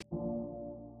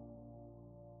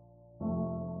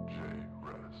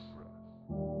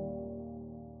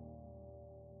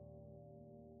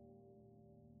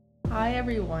Hi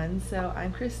everyone, so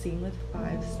I'm Christine with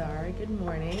 5 Star. Good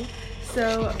morning.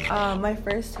 So my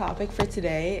first topic for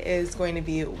today is going to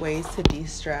be ways to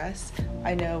de-stress.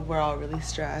 I know we're all really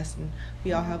stressed and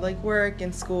we all have like work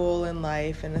and school and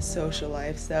life and a social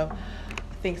life, so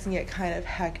things can get kind of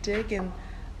hectic, and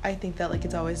I think that like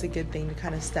it's always a good thing to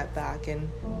kind of step back and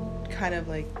kind of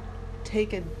like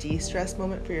take a de-stress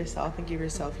moment for yourself and give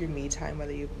yourself your me time,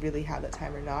 whether you really have that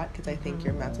time or not, because I think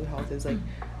your mental health is like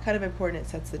kind of important. It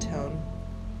sets the tone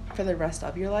for the rest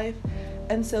of your life.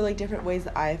 And so like different ways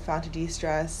that I've found to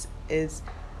de-stress is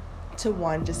to,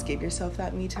 one, just give yourself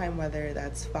that me time, whether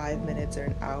that's 5 minutes or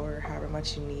an hour or however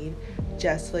much you need,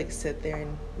 just to like sit there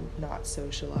and not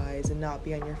socialize and not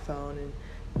be on your phone, and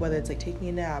whether it's like taking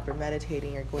a nap or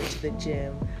meditating or going to the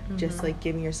gym, just like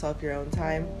giving yourself your own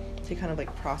time to kind of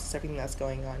like process everything that's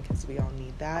going on, because we all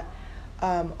need that.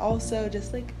 Also,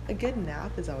 just like a good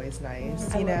nap is always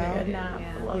nice, you know? I love a good nap.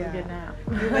 I love a good nap.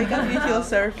 You wake up and you feel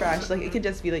so refreshed. Like it could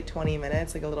just be like 20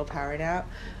 minutes, like a little power nap,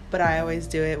 but I always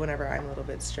do it whenever I'm a little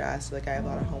bit stressed. Like I have a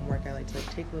lot of homework, I like to like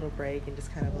take a little break and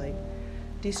just kind of like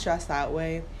de-stress that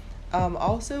way.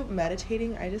 Also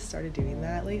meditating, I just started doing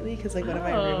that lately because like one of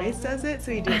my roommates does it,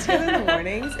 so we do it together in the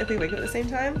mornings if we wake up at the same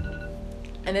time,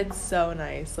 and it's so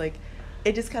nice. Like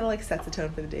it just kind of like sets the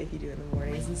tone for the day if you do it in the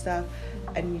mornings and stuff,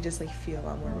 and you just like feel a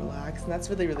lot more relaxed, and that's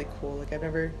really, really cool. Like I've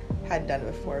never had done it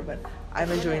before, but I'm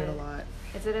enjoying it a lot.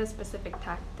 Is it a specific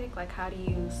tactic? Like how do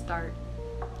you start?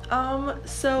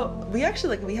 So we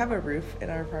actually like, we have a roof in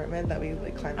our apartment that we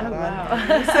like climb out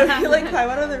on. So we like climb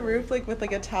out on the roof like with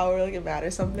like a towel or like a mat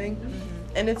or something,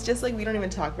 and it's just like we don't even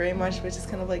talk very much, but it's just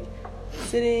kind of like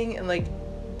sitting, and like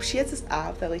she has this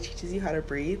app that like teaches you how to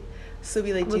breathe, so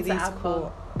we like do these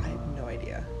cool. I have no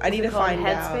idea. I need to find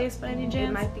out. Headspace by any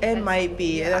chance? It might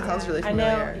be. That sounds really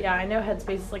familiar. I know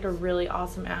Headspace is like a really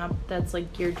awesome app that's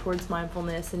like geared towards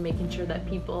mindfulness and making sure that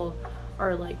people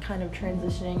are like kind of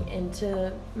transitioning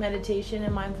into meditation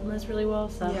and mindfulness really well.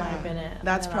 So that might have been it.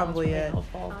 That's probably really it.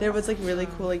 Helpful. There was like really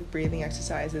cool like breathing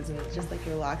exercises, and it just like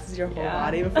relaxes your whole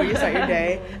body before you start your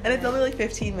day. And it's only like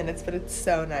 15 minutes, but it's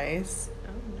so nice.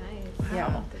 Oh, nice. Yeah.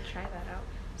 I'll have to try that out.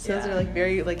 So those are like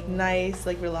very like nice,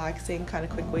 like relaxing kind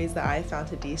of quick ways that I found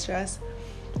to de-stress.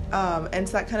 And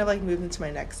so that kind of like moved into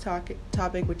my next topic,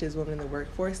 which is women in the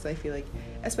workforce. So I feel like,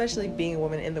 especially being a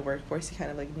woman in the workforce, you kind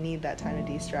of like need that time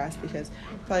to de-stress, because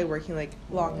you're probably working like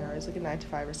long hours, like a 9 to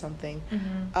 5 or something.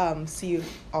 So you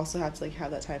also have to like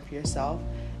have that time for yourself.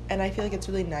 And I feel like it's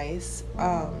really nice,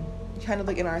 kind of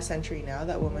like in our century now,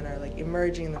 that women are like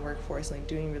emerging in the workforce and like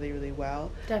doing really, really well.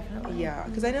 Definitely. Yeah,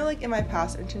 because I know like in my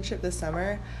past internship this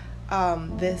summer,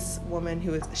 this woman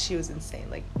she was insane,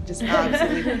 like just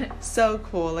absolutely so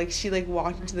cool. Like she like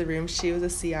walked into the room, she was a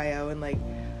CIO, and like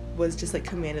was just like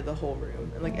commanded the whole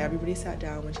room, and like everybody sat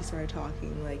down when she started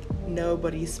talking, like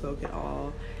nobody spoke at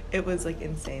all. It was like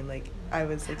insane. Like I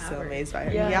was like so amazed by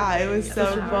her. Yeah, it was so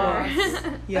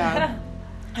cool. Yeah.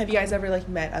 Have you guys ever like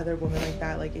met other women like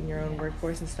that, like in your own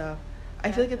workforce and stuff?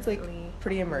 I feel like it's like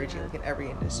pretty emerging, like in every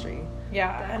industry.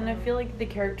 Yeah, and I feel like the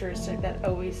characteristic that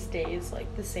always stays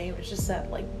like the same is just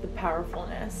that like the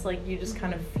powerfulness. Like you just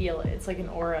kind of feel it. It's like an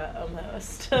aura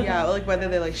almost. Yeah, like whether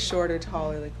they're like short or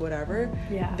tall or like whatever.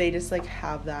 Yeah. They just like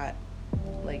have that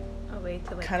like A way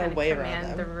to like kind of way around command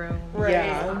them. the room. Right.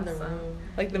 Yeah, Awesome. the room.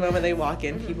 Like the moment they walk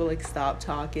in, people like stop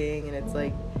talking, and it's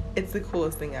like it's the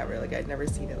coolest thing ever. Like I'd never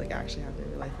seen it like actually happen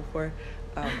in real life before.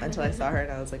 Until I saw her, and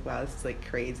I was like, wow, this is like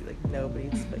crazy. Like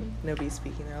nobody's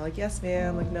speaking. They're like, yes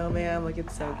ma'am, like no ma'am, like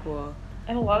it's so cool.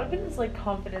 And a lot of it is like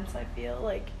confidence. I feel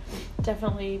like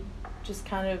definitely just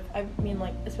kind of, I mean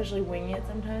like especially winging it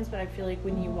sometimes, but I feel like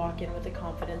when you walk in with the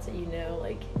confidence that you know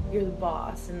like you're the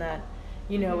boss and that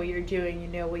you know what you're doing, you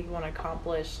know what you want to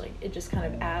accomplish, like it just kind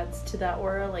of adds to that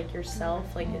aura, like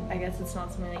yourself. Like I guess it's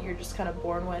not something that you're just kind of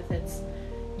born with. It's,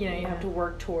 you know, you have to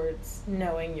work towards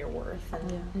knowing your worth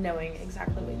and knowing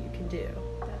exactly what you can do.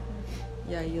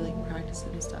 Yeah, you like practice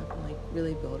it and stuff and like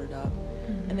really build it up.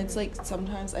 And it's like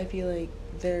sometimes I feel like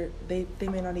they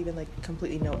may not even like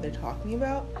completely know what they're talking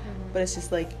about, but it's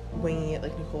just like winging it,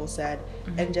 like Nicole said,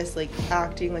 and just like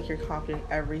acting like you're confident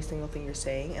in every single thing you're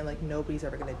saying, and like nobody's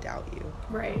ever gonna doubt you.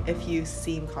 Right. If you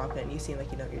seem confident, you seem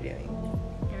like you know what you're doing.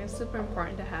 And it's super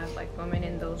important to have like women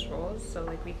in those roles, so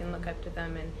like we can look up to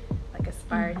them and like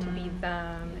aspire to be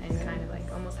them, and kind of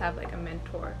like almost have like a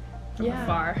mentor from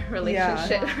afar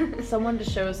relationship. Yeah. Someone to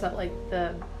show us that like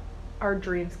our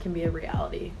dreams can be a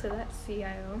reality. To that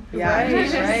CIO. Yeah, right.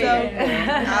 So cool.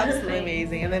 Absolutely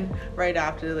amazing. And then right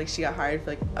after, like she got hired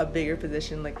for like a bigger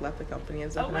position, like left the company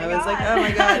and stuff, and I was like, oh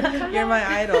my god, you're my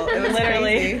idol. It was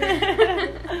literally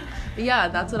crazy. But yeah,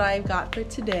 that's what I've got for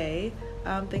today.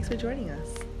 Thanks for joining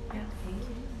us.